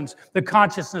presence, the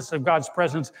consciousness of God's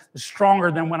presence is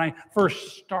stronger than when I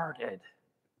first started.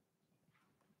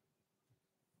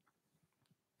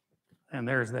 And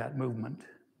there's that movement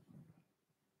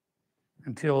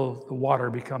until the water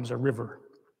becomes a river.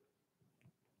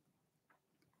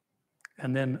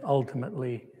 And then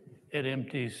ultimately it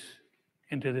empties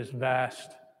into this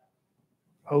vast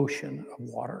ocean of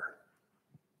water.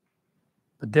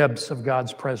 The depths of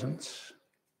God's presence.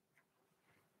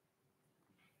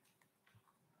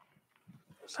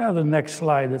 Let's have the next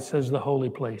slide that says the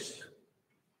holy place.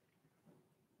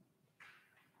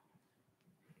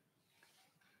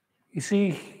 You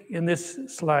see, in this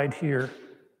slide here,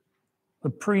 the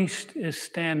priest is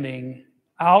standing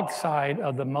outside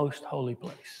of the most holy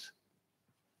place.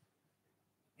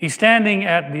 He's standing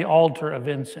at the altar of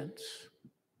incense.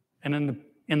 And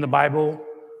in the Bible,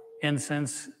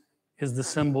 incense is the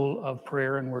symbol of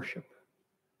prayer and worship.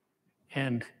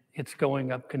 And it's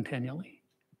going up continually.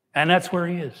 And that's where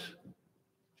he is.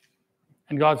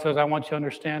 And God says, I want you to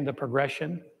understand the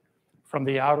progression from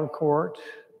the outer court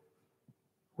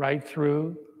right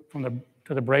through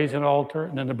to the brazen altar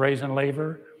and then the brazen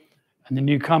laver. And then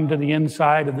you come to the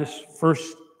inside of this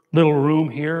first little room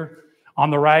here.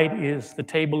 On the right is the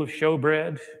table of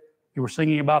showbread. You were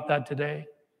singing about that today.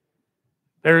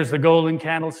 There's the golden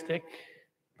candlestick,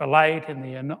 the light and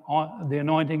the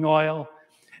anointing oil.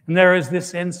 And there is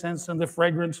this incense and the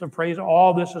fragrance of praise.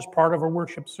 All this is part of a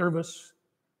worship service.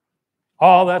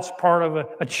 All that's part of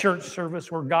a church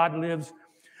service where God lives.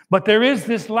 But there is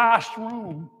this last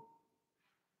room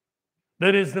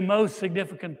that is the most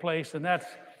significant place, and that's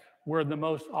where the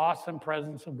most awesome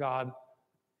presence of God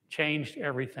changed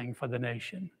everything for the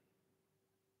nation.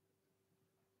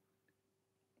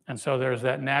 And so there's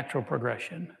that natural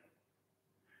progression,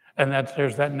 and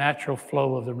there's that natural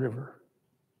flow of the river.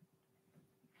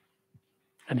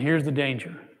 And here's the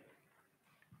danger.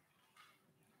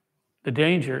 The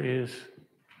danger is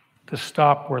to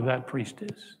stop where that priest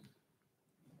is.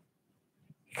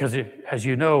 Because as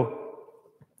you know,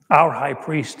 our high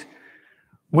priest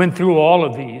went through all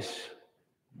of these,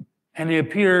 and he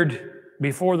appeared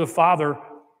before the Father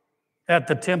at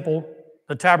the temple,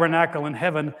 the tabernacle in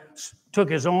heaven, took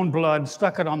his own blood,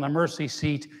 stuck it on the mercy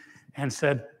seat, and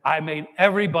said, I made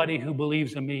everybody who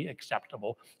believes in me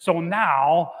acceptable. So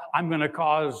now I'm going to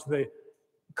cause the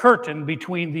curtain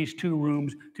between these two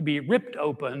rooms to be ripped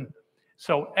open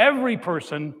so every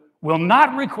person will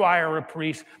not require a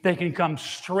priest. They can come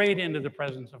straight into the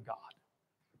presence of God.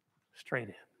 Straight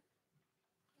in.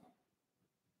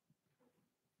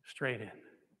 Straight in.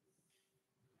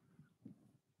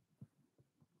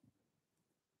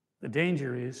 The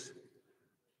danger is,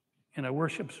 in a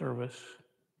worship service,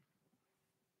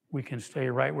 we can stay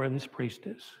right where this priest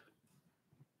is.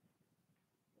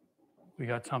 We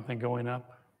got something going up,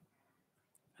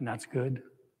 and that's good.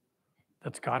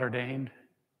 That's God ordained.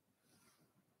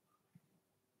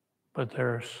 But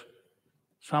there's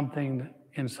something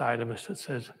inside of us that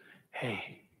says,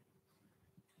 hey,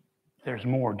 there's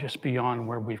more just beyond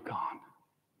where we've gone.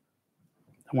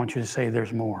 I want you to say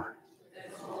there's more.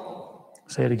 There's more.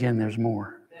 Say it again, there's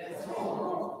more. There's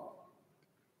more.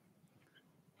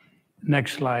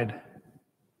 Next slide.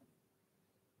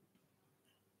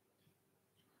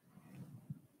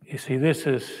 You see, this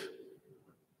is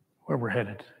where we're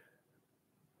headed.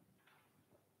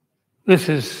 This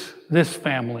is this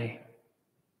family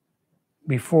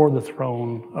before the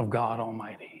throne of God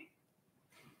Almighty.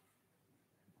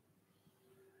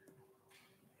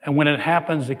 And when it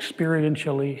happens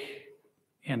experientially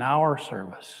in our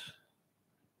service,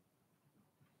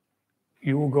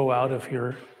 you will go out of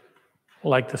here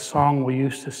like the song we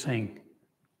used to sing.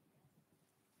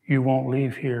 You won't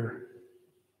leave here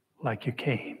like you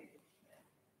came,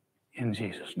 in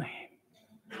Jesus' name.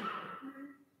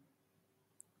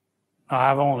 Now,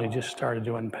 I've only just started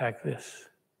to unpack this,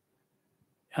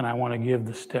 and I want to give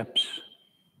the steps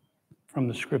from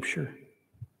the scripture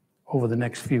over the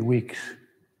next few weeks,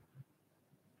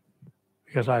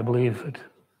 because I believe that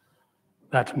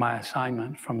that's my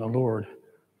assignment from the Lord,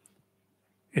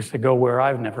 is to go where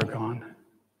I've never gone,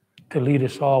 to lead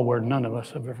us all where none of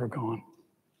us have ever gone.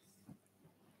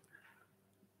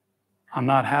 I'm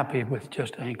not happy with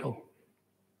just ankle.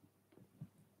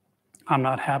 I'm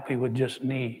not happy with just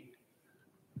knee.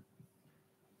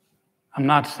 I'm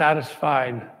not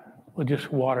satisfied with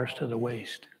just waters to the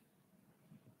waist.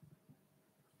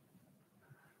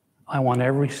 I want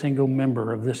every single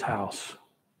member of this house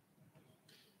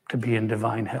to be in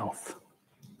divine health.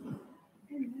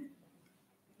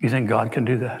 You think God can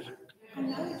do that?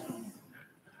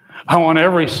 I want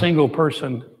every single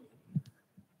person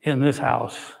in this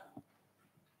house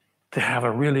to have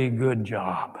a really good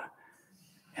job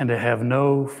and to have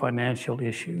no financial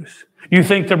issues. You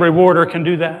think the rewarder can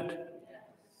do that?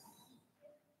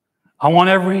 I want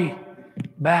every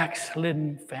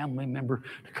backslidden family member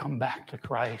to come back to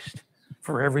Christ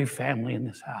for every family in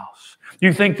this house.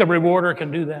 You think the rewarder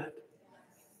can do that?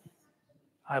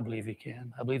 I believe he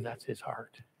can. I believe that's his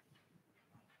heart.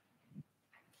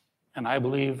 And I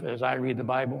believe, as I read the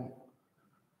Bible,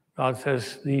 God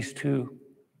says these two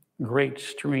great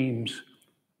streams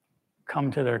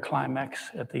come to their climax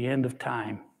at the end of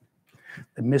time.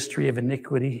 The mystery of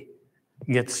iniquity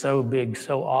gets so big,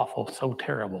 so awful, so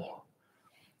terrible,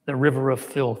 The river of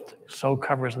filth so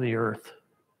covers the earth.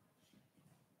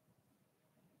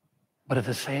 But at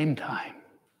the same time,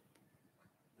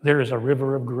 there is a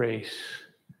river of grace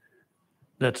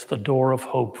that's the door of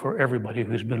hope for everybody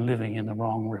who's been living in the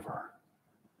wrong river.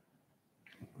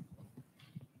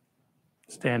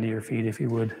 Stand to your feet if you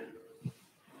would.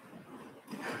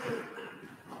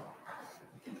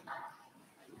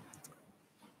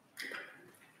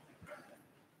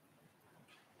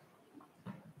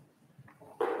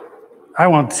 I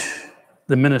want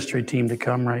the ministry team to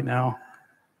come right now.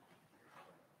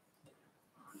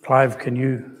 Clive, can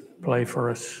you play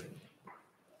for us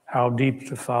How Deep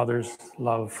the Father's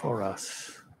Love for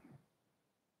Us?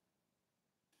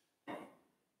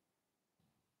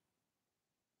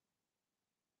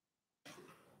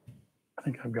 I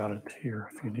think I've got it here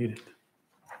if you need it.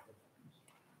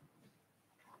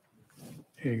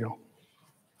 Here you go.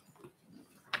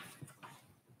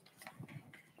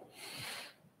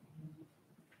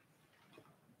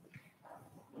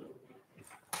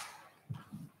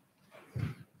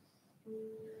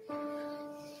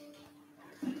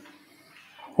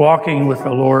 Walking with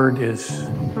the Lord is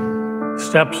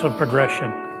steps of progression.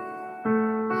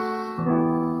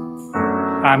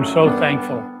 I'm so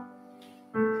thankful,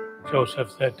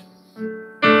 Joseph, that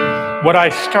what I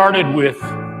started with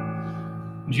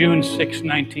June 6,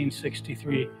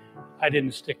 1963, I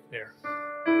didn't stick there.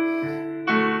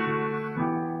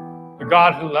 The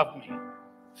God who loved me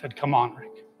said, come on,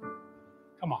 Rick.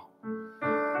 Come on.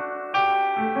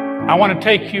 I want to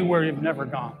take you where you've never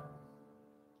gone.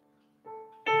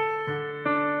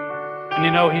 And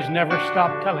you know, he's never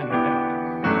stopped telling me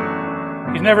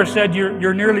that. He's never said,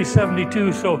 you're nearly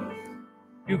 72, so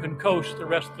you can coast the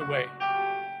rest of the way.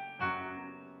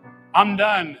 I'm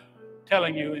done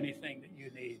telling you anything that you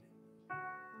need.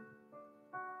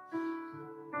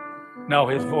 No,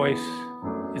 his voice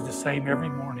is the same every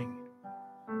morning.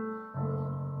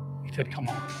 He said, come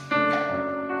on.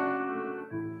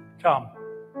 Come.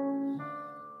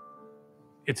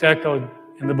 It's echoed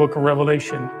in the book of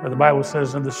Revelation, where the Bible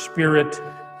says, and the Spirit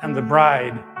and the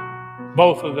bride,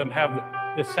 both of them have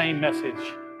the same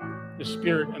message. The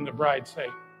Spirit and the bride say,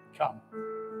 come.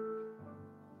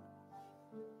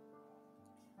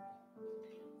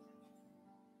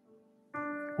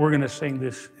 We're going to sing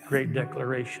this great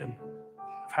declaration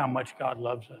of how much God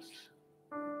loves us.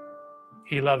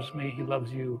 He loves me, he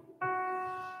loves you.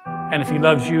 And if he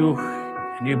loves you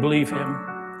and you believe him,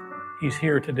 he's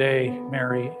here today,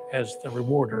 Mary, as the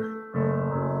rewarder.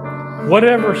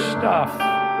 Whatever stuff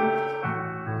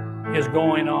is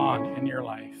going on in your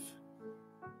life,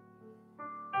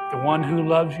 the one who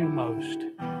loves you most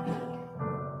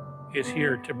is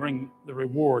here to bring the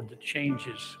reward that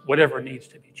changes whatever needs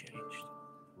to be changed.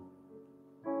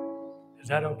 Is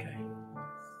that okay?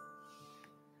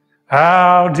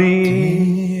 How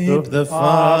deep the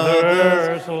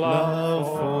Father's love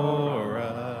for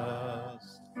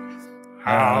us,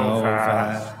 how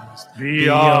vast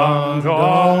beyond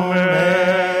all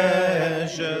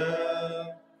measure,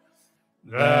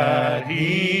 that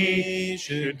he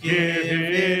should give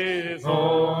his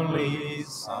only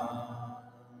Son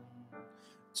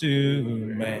to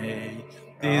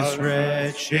make this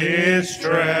wretch his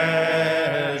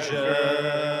treasure.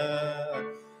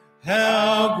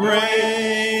 How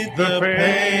great the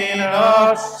pain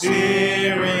of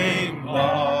searing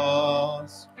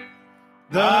loss!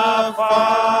 The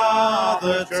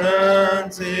Father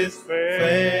turns his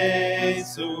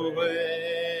face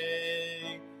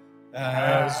away,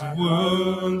 as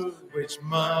wounds which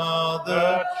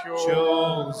mother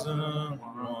chosen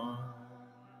one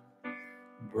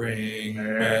bring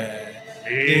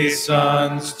many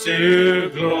sons to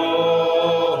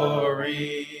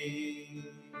glory.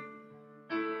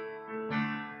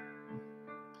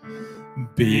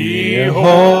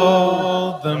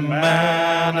 Behold the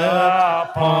man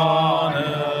upon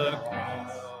a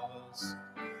cross,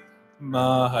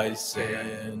 my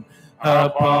sin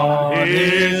upon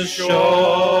his shoulders.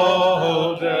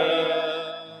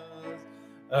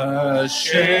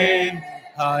 Ashamed,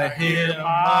 I hear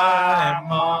my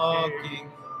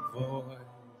mocking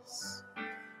voice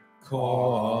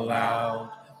call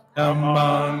out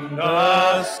among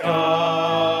the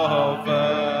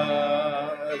scoffers.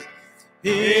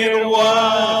 It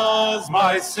was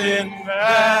my sin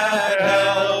that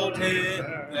held him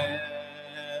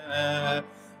there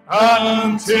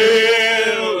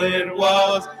until it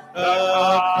was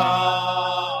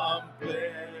accomplished.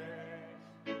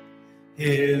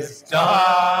 His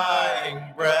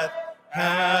dying breath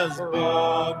has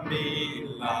brought me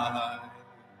life.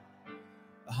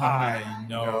 I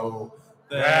know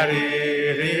that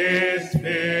it is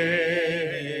finished.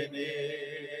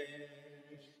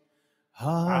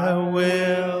 I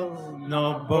will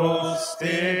not boast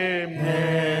in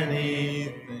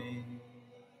anything.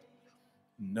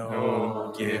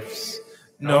 No gifts,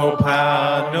 no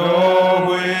power, no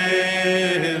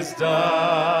wisdom,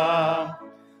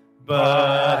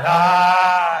 but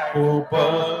I will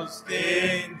boast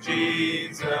in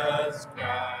Jesus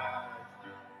Christ,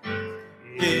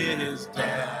 His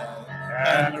death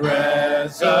and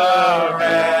resurrection.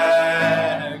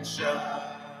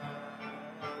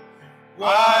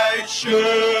 Why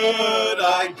should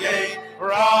I gain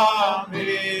from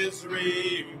His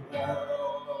reward?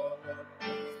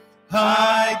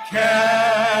 I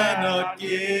cannot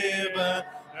give an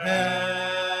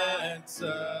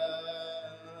answer,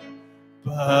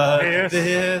 but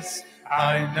this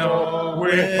I know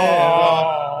with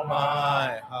all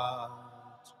my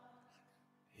heart.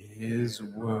 His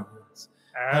words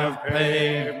have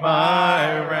paid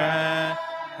my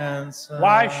ransom.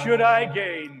 Why should I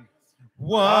gain?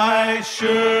 Why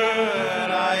should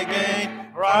I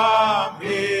gain from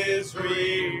His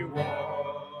reward?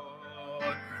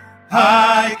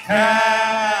 I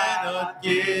cannot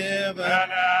give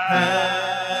an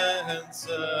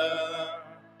answer,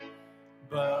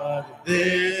 but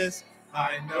this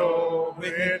I know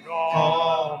with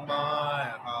all my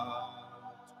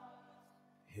heart.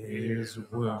 His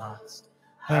words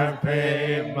have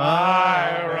paid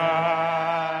my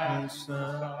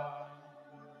ransom.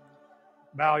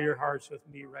 Bow your hearts with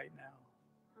me right now.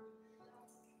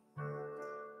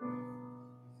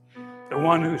 The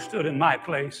one who stood in my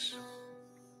place,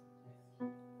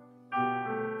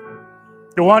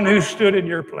 the one who stood in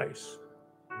your place,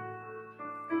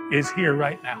 is here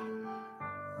right now.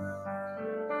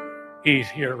 He's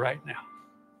here right now.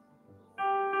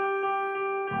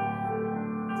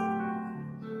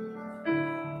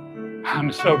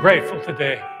 I'm so grateful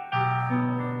today.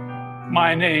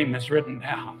 My name is written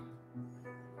down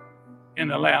in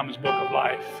the Lamb's Book of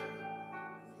Life.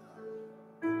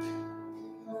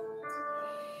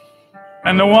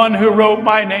 And the one who wrote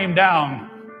my name down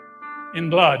in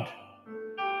blood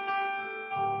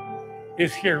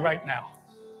is here right now.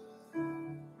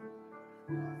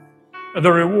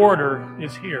 The rewarder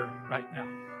is here right now.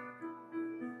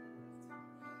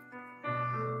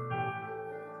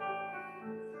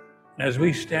 As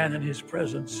we stand in His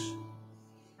presence,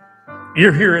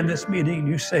 you're here in this meeting,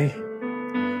 you say,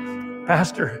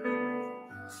 Pastor,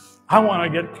 I want to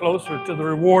get closer to the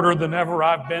rewarder than ever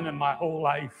I've been in my whole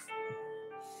life.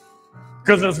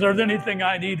 Because if there's anything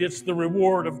I need, it's the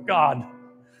reward of God,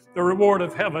 the reward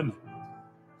of heaven.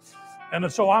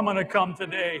 And so I'm going to come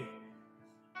today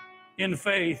in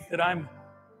faith that I'm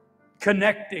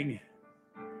connecting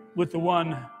with the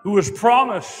one who has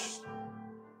promised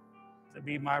to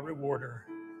be my rewarder.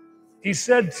 He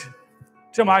said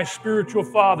to my spiritual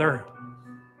father,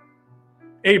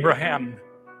 Abraham,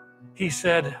 He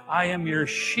said, I am your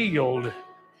shield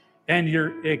and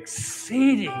your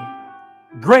exceeding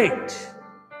great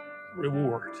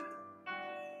reward.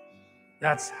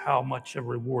 That's how much a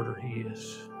rewarder He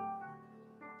is.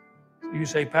 You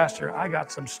say, Pastor, I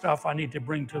got some stuff I need to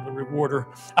bring to the rewarder.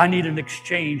 I need an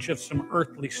exchange of some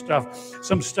earthly stuff,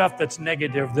 some stuff that's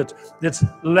negative, that's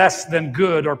less than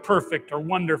good or perfect or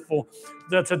wonderful,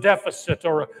 that's a deficit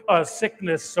or a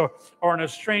sickness or an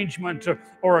estrangement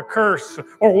or a curse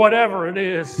or whatever it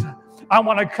is. I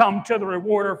want to come to the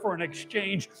rewarder for an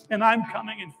exchange, and I'm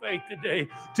coming in faith today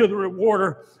to the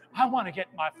rewarder. I want to get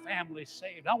my family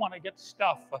saved. I want to get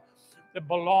stuff that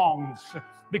belongs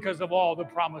because of all the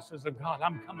promises of God.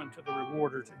 I'm coming to the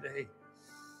rewarder today.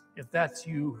 If that's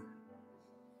you,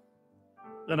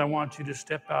 then I want you to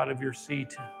step out of your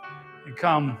seat and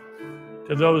come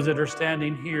to those that are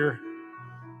standing here.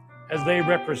 As they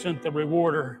represent the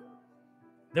rewarder,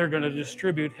 they're going to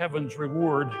distribute heaven's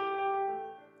reward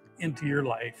into your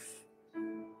life.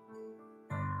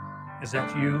 Is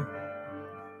that you?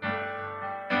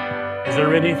 Is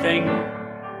there anything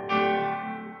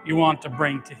you want to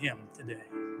bring to Him today?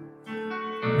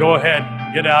 Go ahead,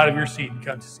 get out of your seat and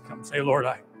come say, Lord,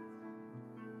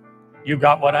 you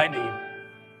got what I need.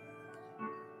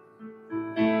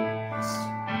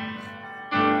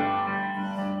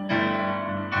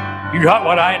 You got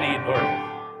what I need, Lord.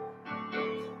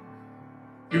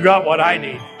 You got what I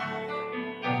need.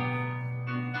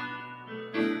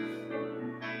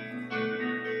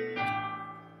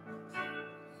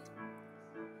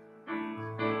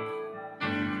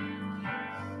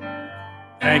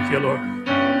 Thank you, Lord.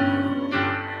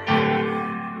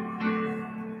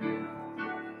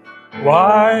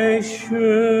 Why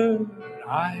should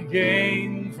I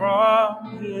gain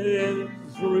from His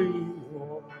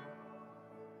reward?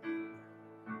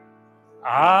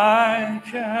 I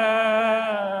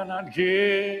cannot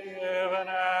give an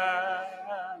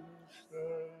answer,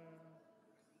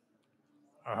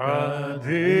 but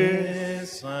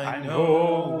this I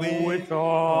know with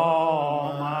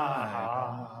all my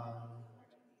heart.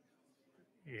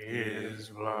 His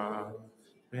blood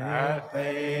hath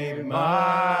paid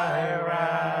my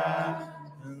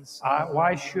ransom.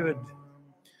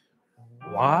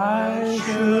 Why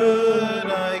should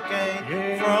I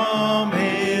gain from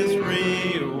his reward?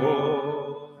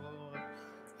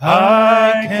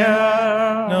 I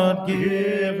cannot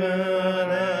give an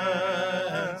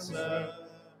answer,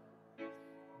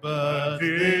 but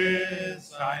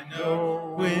this I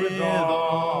know with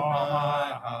all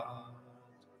my heart.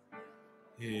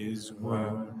 His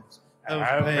words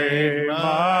have paid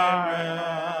my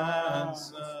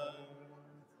ransom.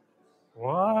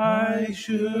 Why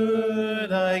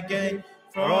should I gain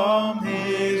from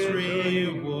his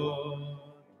reward?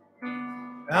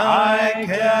 I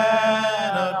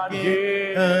cannot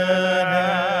give an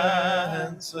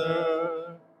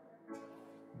answer,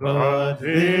 but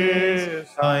this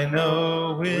I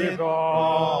know with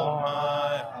all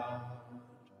my heart.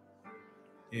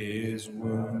 His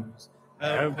words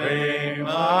have paid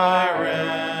my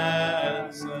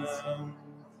ransom.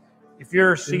 If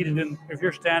you're seated if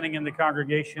you're standing in the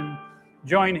congregation,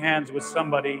 join hands with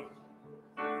somebody.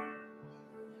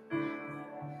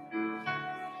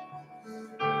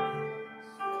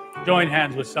 Join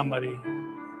hands with somebody.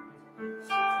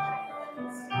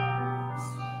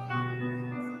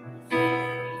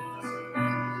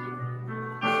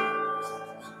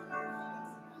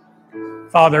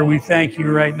 Father, we thank you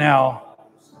right now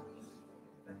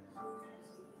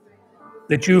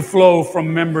that you flow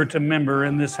from member to member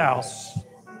in this house.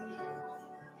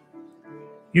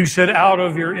 You said out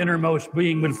of your innermost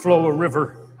being would flow a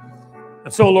river.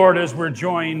 And so, Lord, as we're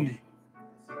joined